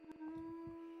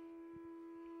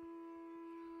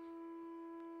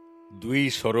ଦୁଇ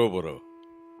ସରୋବର।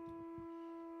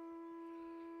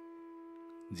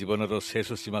 ଜୀବନର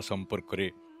ଶେଷ ସୀମା ସମ୍ପର୍କରେ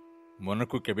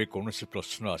ମନକୁ କେବେ କୌଣସି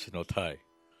ପ୍ରଶ୍ନ ଆସିନଥାଏ,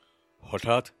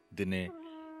 ହଠାତ୍ ଦିନେ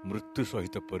ମୃତ୍ୟୁ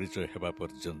ସହିତ ପରିଚୟ ହେବା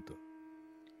ପର୍ଯ୍ୟନ୍ତ।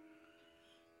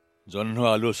 ଜହ୍ନ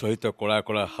ଆଲୁଅ ସହିତ କଳା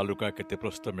କଳା ହାଲୁକା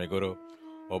କେତେପ୍ରସ୍ତ ମେଘର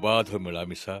ଅବାଧ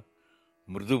ମିଳାମିଶା,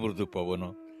 ମୃଦୁ ମୃଦୁ ପବନ,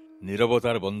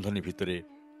 ନୀରବତାର ବନ୍ଧନୀ ଭିତରେ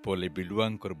ପଲେ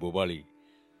ବିଲୁଆଙ୍କର ବୋବାଳି,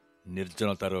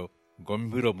 ନିର୍ଜନତାର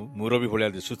ଗମ୍ଭୀର ମୁରବୀ ଭଳିଆ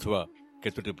ଦିଶୁଥିବା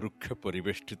କେତୋଟି ବୃକ୍ଷ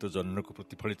ପରିବେଷ୍ଟିତ ଜହ୍ନକୁ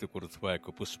ପ୍ରତିଫଳିତ କରୁଥିବା ଏକ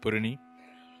ପୁଷ୍ପରିଣୀ।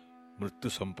 ମୃତ୍ୟୁ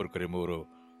ସମ୍ପର୍କରେ ମୋର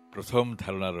ପ୍ରଥମ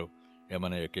ଧାରଣାର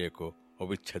ଏମାନେ ଏକ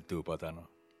ଅବିଚ୍ଛେଦ୍ୟ ଉପାଦାନ।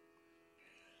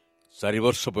 4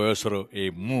 ବର୍ଷ ବୟସର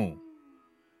ମୁଁ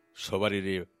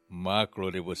ସବାରିରେ ମା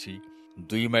କୋଳରେ ବସି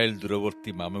 2 ମାଇଲ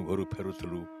ଦୂରବର୍ତ୍ତୀ ମାମୁଁ ଘରୁ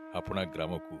ଫେରୁଥିଲୁ ଆପଣା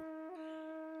ଗ୍ରାମକୁ।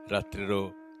 ରାତ୍ରିର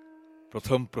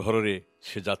ପ୍ରଥମ ପ୍ରହରରେ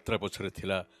ସେ ଯାତ୍ରା ପଛରେ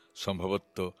ଥିଲା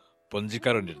ସମ୍ଭବତଃ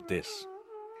ପଞ୍ଜିକାର ନିର୍ଦ୍ଦେଶ।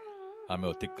 ଆମେ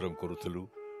ଅତିକ୍ରମ କରୁଥିଲୁ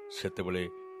ସେତେବେଳେ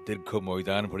ଦୀର୍ଘ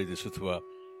ମଇଦାନ ଭଳି ଦିଶୁଥିବା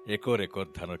ଏକର ଏକର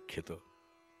ଧାନ କ୍ଷେତ।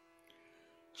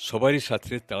 ସବାରି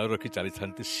ସାଥିରେ ତାଳ ରଖି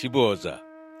ଚାଲିଥାନ୍ତି ଶିବ ଅଜା,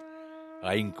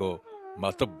 ଆଈଙ୍କ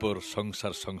ମାତବ୍ବର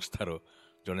ସଂସାର ସଂସ୍ଥାର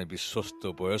ଜଣେ ବିଶ୍ୱସ୍ତ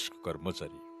ବୟସ୍କ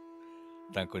କର୍ମଚାରୀ।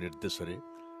 ତାଙ୍କ ନିର୍ଦ୍ଦେଶରେ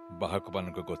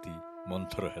ବାହକମାନଙ୍କ ଗତି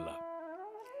ମନ୍ଥର ହେଲା।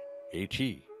 ଏଇଠି?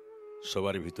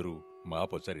 ସବାରି ଭିତରୁ ମା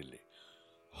ପଚାରିଲେ।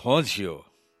 ହଁ ଝିଅ,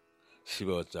 ଶିବ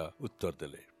ଅଜା ଉତ୍ତର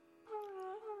ଦେଲେ।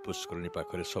 ପୁଷ୍କରିଣୀ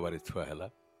ପାଖରେ ସବାରି ଥୁଆ ହେଲା।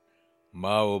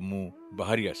 ମା ଓ ମୁଁ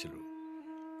ବାହାରି ଆସିଲୁ।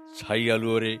 ଛାଇ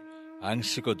ଆଲୁଅରେ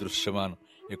ଆଂଶିକ ଦୃଶ୍ୟମାନ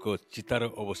ଏକ ଚିତାର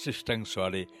ଅବଶିଷ୍ଟାଂଶ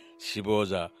ଆଡ଼େ ଶିବ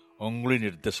ଅଜା ଅଙ୍ଗୁଳି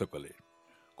ନିର୍ଦ୍ଦେଶ କଲେ।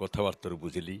 କଥାବାର୍ତ୍ତାରୁ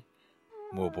ବୁଝିଲି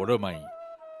ମୋ ବଡ଼ ମାଇଁ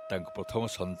ତାଙ୍କ ପ୍ରଥମ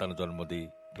ସନ୍ତାନ ଜନ୍ମ ଦେଇ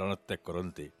ପ୍ରାଣତ୍ୟାଗ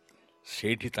କରନ୍ତେ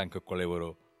ସେଇଠି ତାଙ୍କ କଳେବର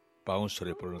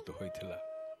ପାଉଁଶରେ ପରିଣତ ହୋଇଥିଲା।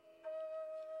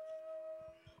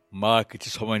 ମା କିଛି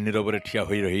ସମୟ ନୀରବରେ ଠିଆ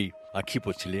ହୋଇ ରହି ଆଖି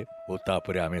ପୋଛିଲେ ଓ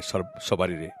ତାପରେ ଆମେ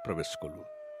ସବାରିରେ ପ୍ରବେଶ କଲୁ।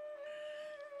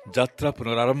 ଯାତ୍ରା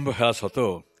ପୁନରାରମ୍ଭ ହେଲା ସତ,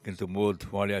 କିନ୍ତୁ ମୋ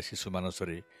ଧୂଆଁଳିଆ ଶିଶୁ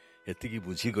ମାନସରେ ଏତିକି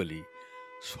ବୁଝିଗଲି,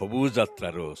 ସବୁ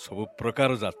ଯାତ୍ରାର, ସବୁ ପ୍ରକାର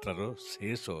ଯାତ୍ରାର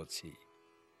ଶେଷ ଅଛି।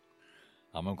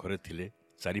 ଆମ ଘରେ ଥିଲେ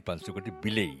 4-5 ଗୋଟି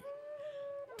ବିଲେଇ।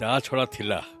 ତା ଛଡ଼ା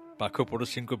ଥିଲା ପାଖ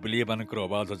ପଡ଼ୋଶୀଙ୍କ ବିଲେଇମାନଙ୍କର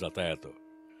ଅବାଧ ଯାତାୟାତ।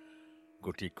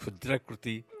 ଗୋଟିଏ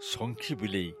କ୍ଷୁଦ୍ରାକୃତି ଶଙ୍ଖୀ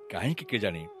ବିଲେଇ କାହିଁକି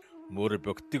କେଜାଣି ମୋର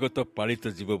ବ୍ୟକ୍ତିଗତ ପାଳିତ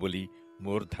ଜୀବ ବୋଲି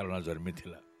ମୋର ଧାରଣା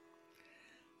ଜନ୍ମିଥିଲା।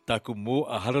 ତାକୁ ମୋ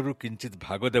ଆହାରରୁ କିଞ୍ଚିତ୍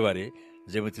ଭାଗ ଦେବାରେ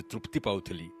ଯେମିତି ତୃପ୍ତି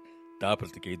ପାଉଥିଲି, ତା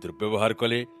ପ୍ରତି କେହି ଦୁର୍ବ୍ୟବହାର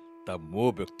କଲେ ତା ମୋ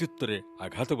ବ୍ୟକ୍ତିତ୍ୱରେ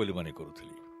ଆଘାତ ବୋଲି ମନେ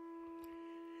କରୁଥିଲି।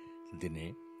 ଦିନେ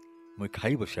ମୁଁ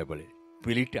ଖାଇ ବସିବା ବେଳେ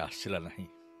ବିଲେଇଟି ଆସିଲା ନାହିଁ।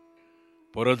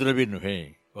 ପରଦିନ ବି ନୁହେଁ,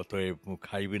 ଅତଏବ ମୁଁ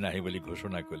ଖାଇବି ନାହିଁ ବୋଲି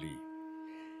ଘୋଷଣା କଲି।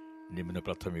 ନିମ୍ନ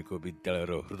ପ୍ରାଥମିକ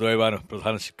ବିଦ୍ୟାଳୟର ହୃଦୟବାନ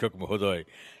ପ୍ରଧାନ ଶିକ୍ଷକ ମହୋଦୟ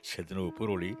ସେଦିନ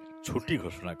ଉପରଓଳି ଛୁଟି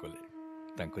ଘୋଷଣା କଲେ।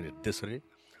 ତାଙ୍କ ନିର୍ଦ୍ଦେଶରେ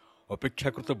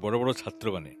ଅପେକ୍ଷାକୃତ ବଡ଼ ବଡ଼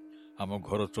ଛାତ୍ରମାନେ ଆମ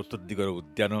ଘର ଚତୁର୍ଦିଗର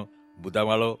ଉଦ୍ୟାନ,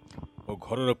 ବୁଦାମାଳ ଓ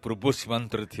ଘରର ପୂର୍ବ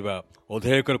ସୀମାନ୍ତରେ ଥିବା ଅଧ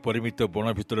ଏକର ପରିମିତ ବଣ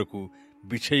ଭିତରକୁ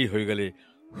ବିଛେଇ ହୋଇଗଲେ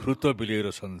ହୃତ ବିଲେଇର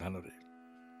ସନ୍ଧାନରେ।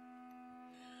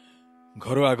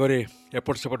 ଘର ଆଗରେ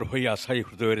ଏପଟ ସେପଟ ହୋଇ ଆଶାୟୀ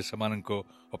ହୃଦୟରେ ସେମାନଙ୍କ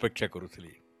ଅପେକ୍ଷା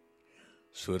କରୁଥିଲି।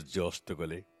 ସୂର୍ଯ୍ୟ ଅସ୍ତ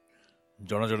ଗଲେ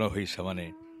ଜଣ ଜଣ ହୋଇ ସେମାନେ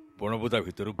ବଣବୁଦା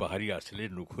ଭିତରୁ ବାହାରି ଆସିଲେ।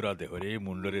 ନୁଖୁରା ଦେହରେ,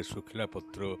 ମୁଣ୍ଡରେ ଶୁଖିଲା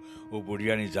ପତ୍ର ଓ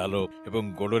ବୁଡ଼ିଆଣି ଜାଲ ଏବଂ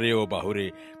ଗୋଡ଼ରେ ଓ ବାହୁରେ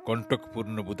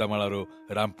କଣ୍ଟକପୂର୍ଣ୍ଣ ବୁଦାମାଳାର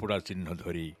ରାମ୍ପୁଡ଼ା ଚିହ୍ନ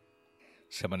ଧରି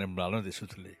ସେମାନେ ମ୍ଳାନ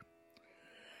ଦିଶୁଥିଲେ।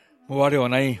 ମୋ ଆଡ଼େ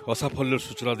ଅନାଇ ଅସାଫଲ୍ୟ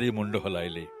ସୂଚନା ଦେଇ ମୁଣ୍ଡ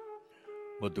ହଲାଇଲେ।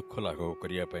 ମୋ ଦୁଃଖ ଲାଘବ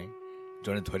କରିବା ପାଇଁ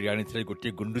ଜଣେ ଧରି ଆଣିଥିଲେ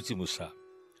ଗୋଟିଏ ଗୁଣ୍ଡୁଚି ମୂଷା,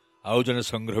 ଆଉ ଜଣେ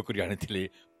ସଂଗ୍ରହ କରି ଆଣିଥିଲେ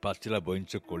ପାଚିଲା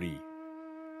ବଇଞ୍ଚ କୋଳି।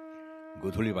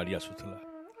 ଗୋଧୂଳି ମାଡ଼ି ଆସୁଥିଲା।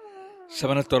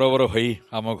 ସେମାନେ ତରବର ହୋଇ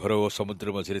ଆମ ଘର ଓ ସମୁଦ୍ର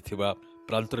ମଝିରେ ଥିବା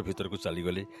ପ୍ରାନ୍ତର ଭିତରକୁ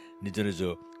ଚାଲିଗଲେ ନିଜ ନିଜ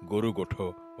ଗୋରୁ ଗୋଠ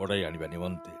ଅଡ଼ାଇ ଆଣିବା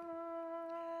ନିମନ୍ତେ।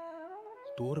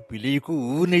 ତୋର ବିଲେଇକୁ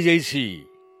ନେଇଯାଇଛି।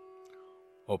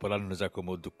 ଅପରାହ୍ନ ଯାକ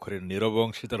ମୋ ଦୁଃଖରେ ନୀରବ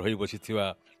ଅଂଶୀଦାର ହୋଇ ବସିଥିବା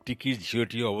ଟିକି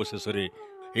ଝିଅଟିଏ ଅବଶେଷରେ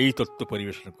ଏଇ ତତ୍ତ୍ୱ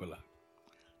ପରିବେଷଣ କଲା।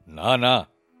 ନା ନା,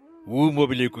 ମୋ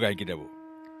ବିଲେଇକୁ କାହିଁକି ନେବ?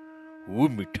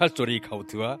 ମିଠା ଚୋରେଇ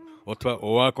ଖାଉଥିବା ଅଥବା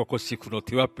ଅଆ କକ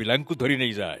ଶିଖୁନଥିବା ପିଲାଙ୍କୁ ଧରି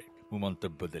ନେଇଯାଏ, ମୁଁ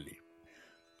ମନ୍ତବ୍ୟ ଦେଲି।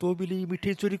 ତୋ ବିଲେଇ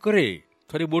ମିଠେଇ ଚୋରି କରେ,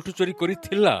 ଥରେ ମୋଠୁ ଚୋରି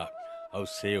କରିଥିଲା, ଆଉ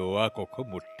ସେ ଅଆ କକ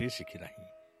ମୋଟେ ଶିଖିନାହିଁ।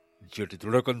 ଝିଅଟି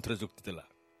ଦୃଢ଼ କଣ୍ଠରେ ଯୁକ୍ତି ଦେଲା।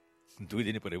 2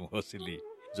 ଦିନ ପରେ ମୁଁ ହସିଲି।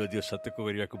 ଯଦିଓ ସତ୍ୟ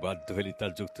କରିବାକୁ ବାଧ୍ୟ ହେଲି, ତା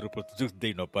ଯୁକ୍ତିର ପ୍ରତିଯୁକ୍ତି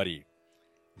ଦେଇ ନ ପାରି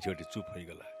ଝିଅଟି ଚୁପ୍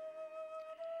ହୋଇଗଲା।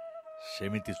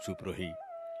 ସେମିତି ଚୁପ୍ ରହି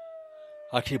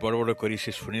ଆଖି ବଡ଼ ବଡ଼ କରି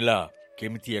ସେ ଶୁଣିଲା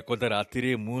କେମିତି ଏକଦା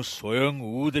ରାତିରେ ମୁଁ ସ୍ୱୟଂ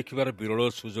ଦେଖିବାର ବିରଳ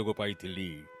ସୁଯୋଗ ପାଇଥିଲି।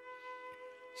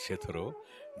 ସେଥର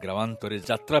ଗ୍ରାମାନ୍ତରେ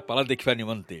ଯାତ୍ରା ପାଲା ଦେଖିବା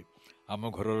ନିମନ୍ତେ ଆମ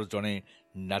ଘରର ଜଣେ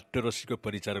ନାଟ୍ୟରସିକ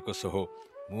ପରିଚାରକ ସହ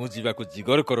ମୁଁ ଯିବାକୁ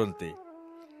ଜିଗର କରନ୍ତେ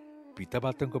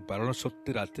ପିତାମାତାଙ୍କ ବାରଣ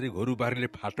ସତ୍ତ୍ୱେ ରାତିରେ ଘରୁ ବାହାରିଲେ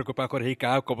ଫାଟକ ପାଖରେ ହେଇ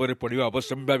କାହା କବରରେ ପଡ଼ିବା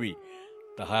ଅବଶ୍ୟମ୍ଭାବୀ,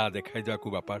 ତାହା ଦେଖାଇ ଦେବାକୁ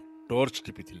ବାପା ଟର୍ଚ୍ଚ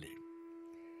ଟିପିଥିଲେ।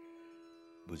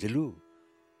 ବୁଝିଲୁ,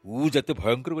 ଯେତେ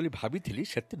ଭୟଙ୍କର ବୋଲି ଭାବିଥିଲି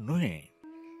ସେତେ ନୁହେଁ।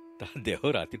 ତା ଦେହ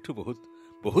ରାତିଠୁ ବହୁତ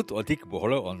ବହୁତ ଅଧିକ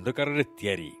ବହଳ ଅନ୍ଧକାରରେ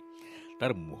ତିଆରି।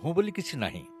 ତାର ମୁହଁ ବୋଲି କିଛି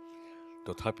ନାହିଁ,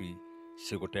 ତଥାପି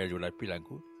ସେ ଗୋଟାଏ ଯୋଡ଼ା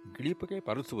ପିଲାଙ୍କୁ ଗିଳି ପକାଇ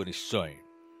ପାରୁଥିବ ନିଶ୍ଚୟ।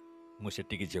 ମୁଁ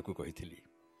ସେଟିକି ଝିଅକୁ କହିଥିଲି।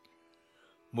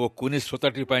 ମୋ କୁନି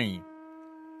ଶ୍ରୋତାଟି ପାଇଁ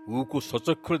ଉକୁ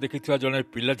ସଚକ୍ଷୁରେ ଦେଖିଥିବା ଜଣେ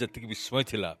ପିଲା ଯେତିକି ବିସ୍ମୟ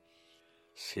ଥିଲା,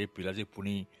 ସେ ପିଲା ଯେ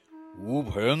ପୁଣି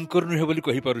ଭୟଙ୍କର ନୁହେଁ ବୋଲି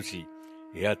କହିପାରୁଛି,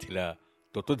 ଏହା ଥିଲା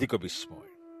ତତୋଧିକ ବିସ୍ମୟ।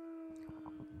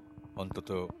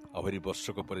 ଅନ୍ତତଃ ଆହୁରି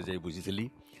ବର୍ଷକ ପରେ ଯାଇ ବୁଝିଥିଲି,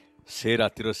 ସେ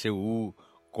ରାତିର ସେ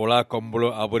କଳା କମ୍ବଳ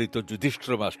ଆବରିତ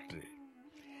ଯୁଧିଷ୍ଠିର ମାଷ୍ଟ୍ରେ।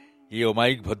 ଏ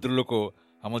ଅମାୟିକ ଭଦ୍ରଲୋକ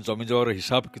ଆମ ଜମିଜମାର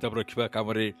ହିସାବ କିତାବ ରଖିବା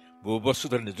କାମରେ ବହୁ ବର୍ଷ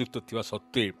ଧରି ନିଯୁକ୍ତ ଥିବା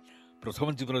ସତ୍ତ୍ୱେ ପ୍ରଥମ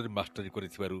ଜୀବନରେ ମାଷ୍ଟରୀ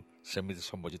କରିଥିବାରୁ ସେମିତି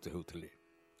ସମ୍ବୋଧିତ ହେଉଥିଲେ,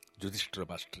 ଯୁଧିଷ୍ଠିର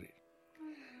ମାଷ୍ଟ୍ରେ।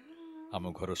 ଆମ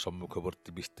ଘର ସମ୍ମୁଖବର୍ତ୍ତୀ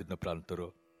ବିସ୍ତୀର୍ଣ୍ଣ ପ୍ରାନ୍ତର,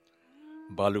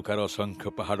 ବାଲୁକାର ଅସଂଖ୍ୟ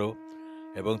ପାହାଡ଼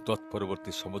ଏବଂ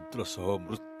ତତ୍ପରବର୍ତ୍ତୀ ସମୁଦ୍ର ସହ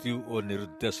ମୃତ୍ୟୁ ଓ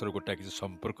ନିରୁଦ୍ଦେଶର ଗୋଟାଏ କିଛି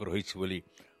ସମ୍ପର୍କ ରହିଛି ବୋଲି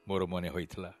ମୋର ମନେ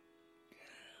ହୋଇଥିଲା।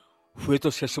 ହୁଏତ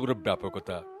ସେସବୁର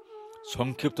ବ୍ୟାପକତା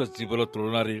ସଂକ୍ଷିପ୍ତ ଜୀବନ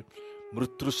ତୁଳନାରେ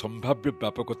ମୃତ୍ୟୁର ସମ୍ଭାବ୍ୟ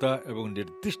ବ୍ୟାପକତା ଏବଂ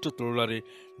ନିର୍ଦ୍ଦିଷ୍ଟ ତୁଳନାରେ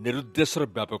ନିରୁଦ୍ଦେଶର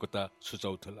ବ୍ୟାପକତା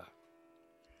ସୂଚାଉଥିଲା।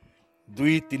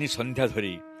 2-3 ସନ୍ଧ୍ୟା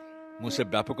ଧରି ମୁଁ ସେ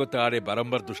ବ୍ୟାପକତା ଆଡ଼େ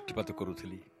ବାରମ୍ବାର ଦୃଷ୍ଟିପାତ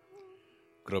କରୁଥିଲି।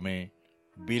 କ୍ରମେ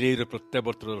ବିଲେଇର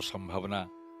ପ୍ରତ୍ୟାବର୍ତ୍ତନର ସମ୍ଭାବନା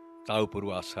ତା ଉପରୁ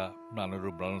ଆଶା ମ୍ଳାନରୁ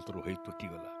ମ୍ଳାନତର ହୋଇ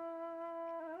ତୁଟିଗଲା।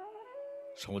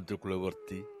 ସମୁଦ୍ର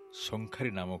କୂଳବର୍ତ୍ତୀ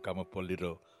ଶଙ୍ଖାରୀ ନାମକ ଆମ ପଲ୍ଲୀର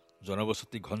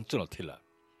ଜନବସତି ଘଞ୍ଚ ନଥିଲା।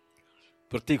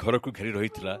 ପ୍ରତି ଘରକୁ ଘେରି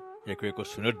ରହିଥିଲା ଏକ ଏକ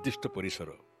ସୁନିର୍ଦ୍ଦିଷ୍ଟ ପରିସର।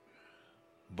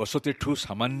 ବସତିଠୁ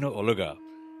ସାମାନ୍ୟ ଅଲଗା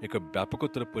ଏକ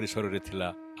ବ୍ୟାପକତର ପରିସରରେ ଥିଲା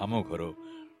ଆମ ଘର,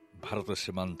 ଭାରତ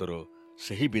ସୀମାନ୍ତର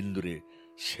ସେହି ବିନ୍ଦୁରେ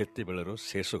ସେତେବେଳର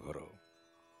ଶେଷ ଘର।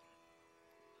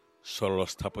 ସରଳ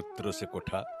ସ୍ଥାପତ୍ୟର ସେ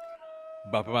କୋଠା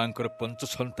ବାପା ମାଙ୍କର ପଞ୍ଚ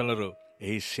ସନ୍ତାନର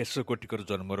ଏହି ଶେଷ କୋଟିକର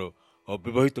ଜନ୍ମର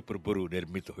ଅବିବାହିତ ପୂର୍ବରୁ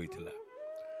ନିର୍ମିତ ହୋଇଥିଲା।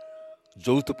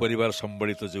 ଯୌଥ ପରିବାର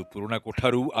ସମ୍ବଳିତ ଯେଉଁ ପୁରୁଣା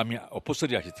କୋଠାରୁ ଆମେ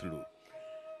ଅପସରି ଆସିଥିଲୁ,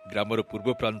 ଗ୍ରାମର ପୂର୍ବ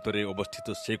ପ୍ରାନ୍ତରେ ଅବସ୍ଥିତ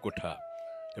ସେ କୋଠା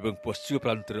ଏବଂ ପଶ୍ଚିମ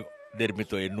ପ୍ରାନ୍ତରେ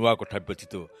ନିର୍ମିତ ଏ ନୂଆ କୋଠା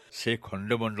ବ୍ୟତୀତ ସେ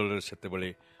ଖଣ୍ଡମଣ୍ଡଳରେ ସେତେବେଳେ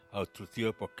ଆଉ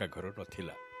ତୃତୀୟ ପକ୍କା ଘର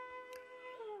ନଥିଲା।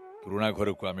 ପୁରୁଣା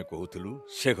ଘରକୁ ଆମେ କହୁଥିଲୁ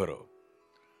ସେ ଘର,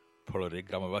 ଫଳରେ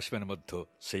ଗ୍ରାମବାସୀମାନେ ମଧ୍ୟ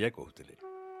ସେଇଆ କହୁଥିଲେ।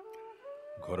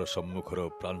 ଘର ସମ୍ମୁଖର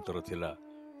ପ୍ରାନ୍ତର ଥିଲା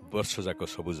ବର୍ଷଯାକ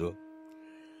ସବୁଜ।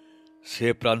 ସେ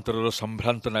ପ୍ରାନ୍ତରର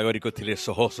ସମ୍ଭ୍ରାନ୍ତ ନାଗରିକ ଥିଲେ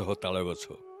ଶହ ଶହ ତାଳଗଛ।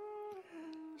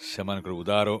 ସେମାନଙ୍କର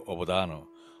ଉଦାର ଅବଦାନ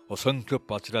ଅସଂଖ୍ୟ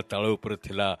ପାଚିଲା ତାଳ ଉପରେ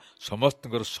ଥିଲା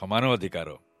ସମସ୍ତଙ୍କର ସମାନ ଅଧିକାର।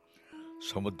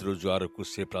 ସମୁଦ୍ର ଜୁଆରକୁ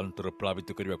ସେ ପ୍ରାନ୍ତର ପ୍ଳାବିତ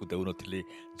କରିବାକୁ ଦେଉନଥିଲେ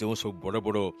ଯେଉଁ ସବୁ ବଡ଼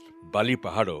ବଡ଼ ବାଲି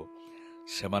ପାହାଡ଼,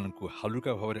 ସେମାନଙ୍କୁ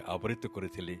ହାଲୁକା ଭାବରେ ଆବରିତ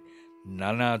କରିଥିଲେ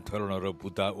ନାନା ଧରଣର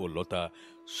ବୁଦା ଓ ଲତା,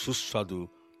 ସୁସ୍ୱାଦୁ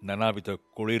ନାନାବିଧ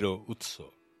କୋଳିର ଉତ୍ସ।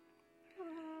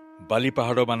 ବାଲି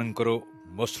ପାହାଡ଼ମାନଙ୍କର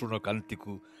ମସୃଣ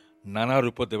କାନ୍ତିକୁ ନାନା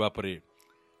ରୂପ ଦେବା ପରେ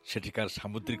ସେଠିକାର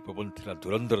ସାମୁଦ୍ରିକ ପବନ ଥିଲା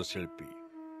ଧୁରନ୍ଧର ଶିଳ୍ପୀ।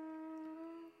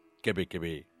 କେବେ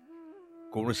କେବେ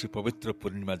କୌଣସି ପବିତ୍ର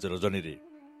ପୂର୍ଣ୍ଣିମା ରଜନୀରେ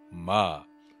ମା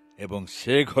ଏବଂ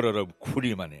ସେ ଘରର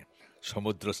ଖୁଡ଼ୀମାନେ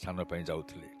ସମୁଦ୍ର ସ୍ନାନ ପାଇଁ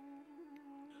ଯାଉଥିଲେ।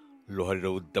 ଲହରୀର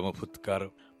ଉଦ୍ଦାମ ଫୁତ୍କାର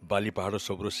ବାଲି ପାହାଡ଼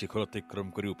ସବୁର ଶିଖର ଅତିକ୍ରମ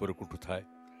କରି ଉପରକୁ ଉଠୁଥାଏ।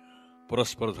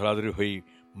 ପରସ୍ପର ଧରାଧରି ହୋଇ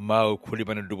ମା ଓ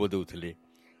ଖୁଡ଼ୀମାନେ ଡୁବ ଦେଉଥିଲେ।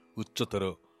 ଉଚ୍ଚତର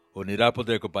ଓ ନିରାପଦ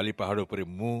ଏକ ବାଲି ପାହାଡ଼ ଉପରେ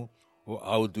ମୁଁ ଓ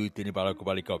ଆଉ 2-3 ବାଳକ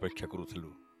ବାଳିକା ଅପେକ୍ଷା କରୁଥିଲୁ।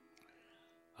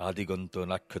 ଆଦିଗନ୍ତ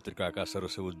ନାକ୍ଷତ୍ରିକ ଆକାଶର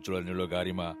ସେ ଉଜ୍ଜ୍ୱଳ ନୀଳ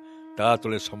ଗାରିମା, ତା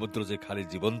ତଳେ ସମୁଦ୍ର ଯେ ଖାଲି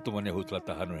ଜୀବନ୍ତ ମନେ ହେଉଥିଲା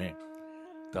ତାହା ନୁହେଁ,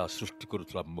 ତାହା ସୃଷ୍ଟି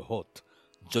କରୁଥିଲା ମହତ୍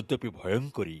ଯଦ୍ୟପି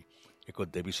ଭୟଙ୍କରୀ ଏକ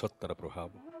ଦେବୀ ସତ୍ତାର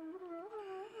ପ୍ରଭାବ।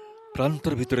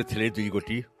 ପ୍ରାନ୍ତର ଭିତରେ ଥିଲେ 2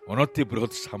 ଗୋଟି ଅନତି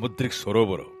ବୃହତ୍ ସାମୁଦ୍ରିକ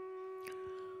ସରୋବର।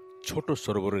 ଛୋଟ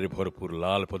ସରୋବରରେ ଭରପୁର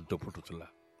ଲାଲ ପଦ୍ମ ଫୁଟୁଥିଲା,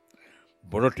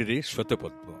 ବଡ଼ଟିରେ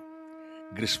ଶ୍ୱେତପଦ୍ମ।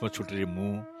 ଗ୍ରୀଷ୍ମ ଛୁଟିରେ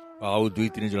ମୁଁ ଆଉ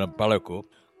 2-3 ଜଣ ବାଳକ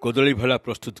କଦଳୀ ଭେଳା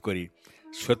ପ୍ରସ୍ତୁତ କରି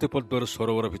ଶ୍ୱେତପଦ୍ମର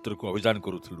ସରୋବର ଭିତରକୁ ଅଭିଯାନ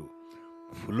କରୁଥିଲୁ।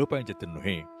 ଫୁଲ ପାଇଁ ଯେତେ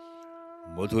ନୁହେଁ,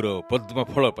 ମଧୁର ପଦ୍ମ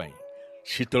ଫଳ ପାଇଁ।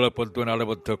 ଶୀତଳ ପଦ୍ମନାଳ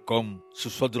ମଧ୍ୟ କମ୍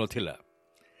ସୁସ୍ୱାଦୁ ନଥିଲା।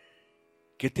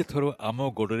 କେତେଥର ଆମ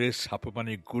ଗୋଡ଼ରେ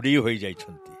ସାପମାନେ ଗୁଡ଼େଇ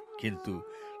ହୋଇଯାଇଛନ୍ତି, କିନ୍ତୁ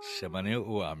ସେମାନେ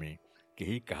ଓ ଆମେ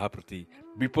କେହି କାହା ପ୍ରତି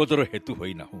ବିପଦର ହେତୁ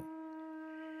ହୋଇନାହୁଁ।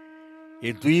 ଏ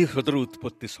 2 ହ୍ରଦର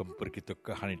ଉତ୍ପତ୍ତି ସମ୍ପର୍କିତ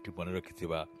କାହାଣୀଟି ମନେ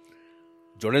ରଖିଥିବା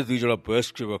 1-2 ଜଣ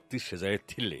ବୟସ୍କ ବ୍ୟକ୍ତି ସେଯାଏ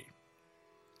ଥିଲେ।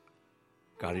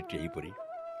 କାହାଣୀଟି ଏହିପରି।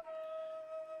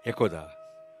 ଏକଦା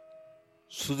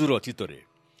ସୁଦୂର ଅତୀତରେ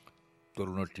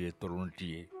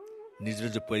ତରୁଣଟିଏ ନିଜ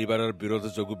ନିଜ ପରିବାରର ବିରୋଧ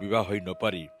ଯୋଗୁଁ ବିବାହ ହୋଇ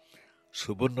ନପାରି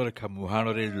ସୁବର୍ଣ୍ଣରେଖା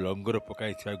ମୁହାଣରେ ଲଙ୍ଗର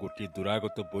ପକାଇଥିବା ଗୋଟିଏ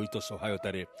ଦୁରାଗତ ବୋଇତ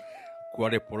ସହାୟତାରେ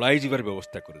କୁଆଡ଼େ ପଳାଇ ଯିବାର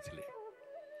ବ୍ୟବସ୍ଥା କରିଥିଲେ।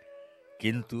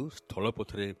 କିନ୍ତୁ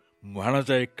ସ୍ଥଳପଥରେ ମୁହାଣ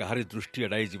ଯାଏ କାହାରି ଦୃଷ୍ଟି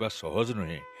ଏଡ଼ାଇ ଯିବା ସହଜ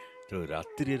ନୁହେଁ, ତେଣୁ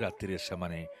ରାତିରେ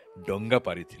ସେମାନେ ଡଙ୍ଗା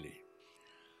ପାରିଥିଲେ।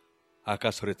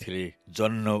 ଆକାଶରେ ଥିଲେ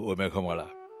ଜହ୍ନ ଓ ମେଘମାଳା।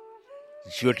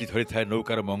 ଝିଅଟି ଧରିଥାଏ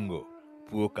ନୌକାର ମଙ୍ଗ,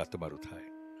 ପୁଅ କାତ ମାରୁଥାଏ।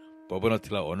 ପବନ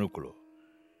ଥିଲା ଅନୁକୂଳ,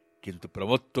 କିନ୍ତୁ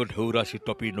ପ୍ରମତ୍ତ ଢେଉରାଶି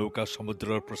ଟପି ନୌକା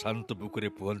ସମୁଦ୍ରର ପ୍ରଶାନ୍ତ ବୁକୁରେ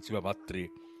ପହଞ୍ଚିବା ମାତ୍ରେ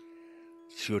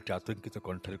ଝିଅଟି ଆତଙ୍କିତ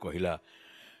କଣ୍ଠରେ କହିଲା,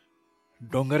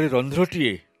 ଡଙ୍ଗାରେ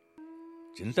ରନ୍ଧ୍ରଟିଏ।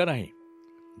 ଚିନ୍ତା ନାହିଁ,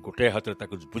 ଗୋଟାଏ ହାତରେ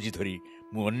ତାକୁ ବୁଝି ଧରି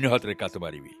ମୁଁ ଅନ୍ୟ ହାତରେ କାତ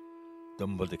ମାରିବି,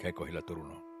 ଦମ୍ଭ ଦେଖାଇ କହିଲା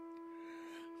ତରୁଣ।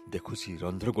 ଦେଖୁଛି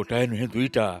ରନ୍ଧ୍ର ଗୋଟାଏ ନୁହେଁ,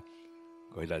 ଦୁଇଟା,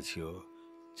 କହିଲା ଝିଅ।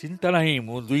 ଚିନ୍ତା ନାହିଁ,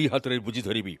 ମୁଁ ଦୁଇ ହାତରେ ବୁଝି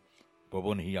ଧରିବି,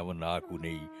 ପବନ ହିଁ ଆମ ନାଁକୁ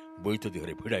ନେଇ ବୋଇତ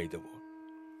ଦେହରେ ଭିଡ଼ାଇ ଦେବ।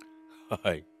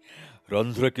 ହାୟ,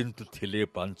 ରନ୍ଧ୍ର କିନ୍ତୁ ଥିଲେ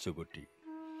 5 ଗୋଟି।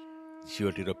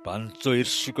 ଝିଅଟିର 5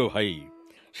 ଈର୍ଷୁକ ଭାଇ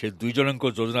ସେ 2 ଜଣଙ୍କ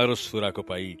ଯୋଜନାର ସୁରାକ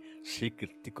ପାଇ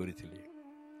ସ୍ୱୀକୃତି କରିଥିଲେ।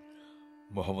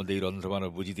 ମହମ୍ମଦ ଏଇ ରନ୍ଧ୍ରମାନ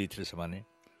ବୁଝି ଦେଇଥିଲେ। ସେମାନେ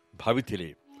ଭାବିଥିଲେ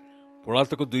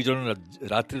ପଳାତକ 2 ଜଣ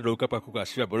ରାତ୍ରି ନୌକା ପାଖକୁ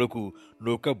ଆସିବା ବେଳକୁ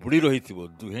ନୌକା ବୁଡ଼ି ରହିଥିବ,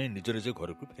 ଦୁହେଁ ନିଜ ନିଜ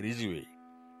ଘରକୁ ଫେରିଯିବେ।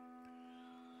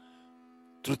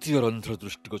 ତୃତୀୟ ରନ୍ଧ୍ର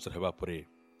ଦୃଷ୍ଟିଗୋଚର ହେବା ପରେ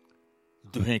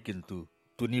ଦୁହେଁ କିନ୍ତୁ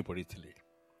ତୁନି ପଡ଼ିଥିଲେ।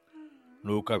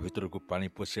 ନୌକା ଭିତରକୁ ପାଣି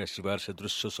ପଶି ଆସିବାର ସେ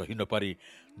ଦୃଶ୍ୟ ସହି ନ ପାରି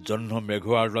ଜହ୍ନ ମେଘ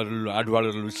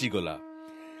ଆଢୁଆଳରେ ଲୁଚିଗଲା।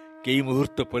 କେଇ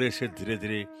ମୁହୂର୍ତ୍ତ ପରେ ସେ ଧୀରେ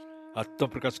ଧୀରେ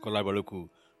ଆତ୍ମପ୍ରକାଶ କଲା ବେଳକୁ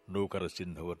ନୌକାର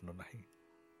ଚିହ୍ନ ବର୍ଣ୍ଣ ନାହିଁ।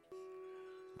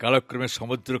 କାଳକ୍ରମେ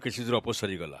ସମୁଦ୍ର କିଛି ଦୂର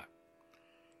ଅପସରିଗଲା,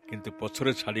 କିନ୍ତୁ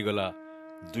ପଛରେ ଛାଡ଼ିଗଲା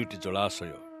 2ଟି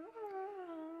ଜଳାଶୟ।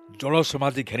 ଜଳ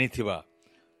ସମାଧି ଘେନିଥିବା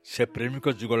ସେ ପ୍ରେମିକ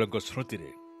ଯୁଗଳଙ୍କ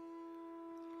ସ୍ମୃତିରେ।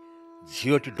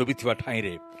 ଝିଅଟି ଡୁବିଥିବା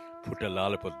ଠାଇଁରେ ଫୁଟେ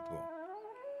ଲାଲ ପଦ୍ମ,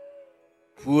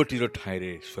 ପୁଅଟିର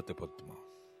ଠାଇଁରେ ଶ୍ୱେତ ପଦ୍ମ।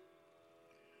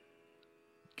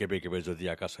 କେବେ କେବେ ଯଦି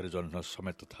ଆକାଶରେ ଜହ୍ନ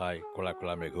ସମେତ ଥାଏ କଳା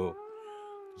କଳା ମେଘ,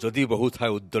 ଯଦି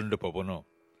ବହୁଥାଏ ଉଦ୍ଦଣ୍ଡ ପବନ,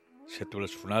 ସେତେବେଳେ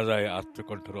ଶୁଣାଯାଏ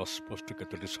ଆର୍ତ୍ତକଣ୍ଠର ଅସ୍ପଷ୍ଟ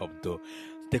କେତୋଟି ଶବ୍ଦ।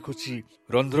 ଦେଖୁଛି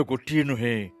ରନ୍ଧ୍ର ଗୋଟିଏ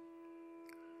ନୁହେଁ।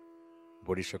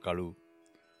 ବଡ଼ି ସକାଳୁ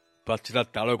ପାଚିଲା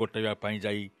ତାଳ ଗୋଟାଇବା ପାଇଁ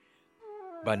ଯାଇ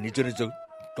ବା ନିଜ ନିଜ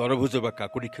ତରଭୁଜ ବା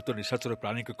କାକୁଡ଼ି କ୍ଷେତ ନିଶାଚର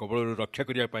ପ୍ରାଣୀଙ୍କ କବଳରୁ ରକ୍ଷା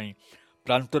କରିବା ପାଇଁ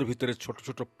ପ୍ରାନ୍ତର ଭିତରେ ଛୋଟ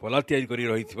ଛୋଟ ପଲା ତିଆରି କରି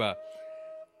ରହିଥିବା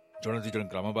ଜଣେ 2 ଜଣ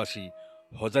ଗ୍ରାମବାସୀ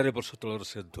 1000 ବର୍ଷ ତଳର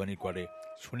ସେ ଧ୍ୱନି କୁଆଡ଼େ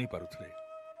ଶୁଣିପାରୁଥିଲେ।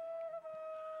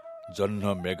 ଜହ୍ନ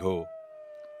ମେଘ ଓ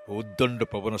ଉଦ୍ଦଣ୍ଡ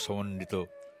ପବନ ସମନ୍ୱିତ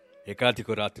ଏକାଧିକ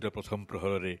ରାତିର ପ୍ରଥମ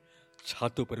ପ୍ରହରରେ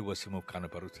ଛାତ ଉପରେ ବସି ମୁଁ କାନ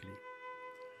ପାରୁଥିଲି।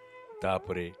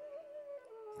 ତାପରେ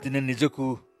ଦିନେ ନିଜକୁ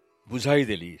ବୁଝାଇ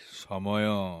ଦେଲି, ସମୟ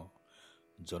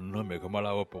ଜହ୍ନ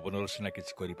ମେଘମାଳା ଓ ପବନର ସିନା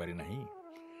କିଛି କରିପାରି ନାହିଁ,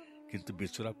 କିନ୍ତୁ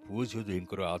ବିଚରା ପୁଅ ଝିଅ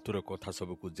ଦୁହିଁଙ୍କର ଆତୁର କଥା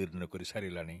ସବୁକୁ ଜୀର୍ଣ୍ଣ କରି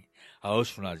ସାରିଲାଣି, ଆଉ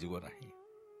ଶୁଣାଯିବ ନାହିଁ।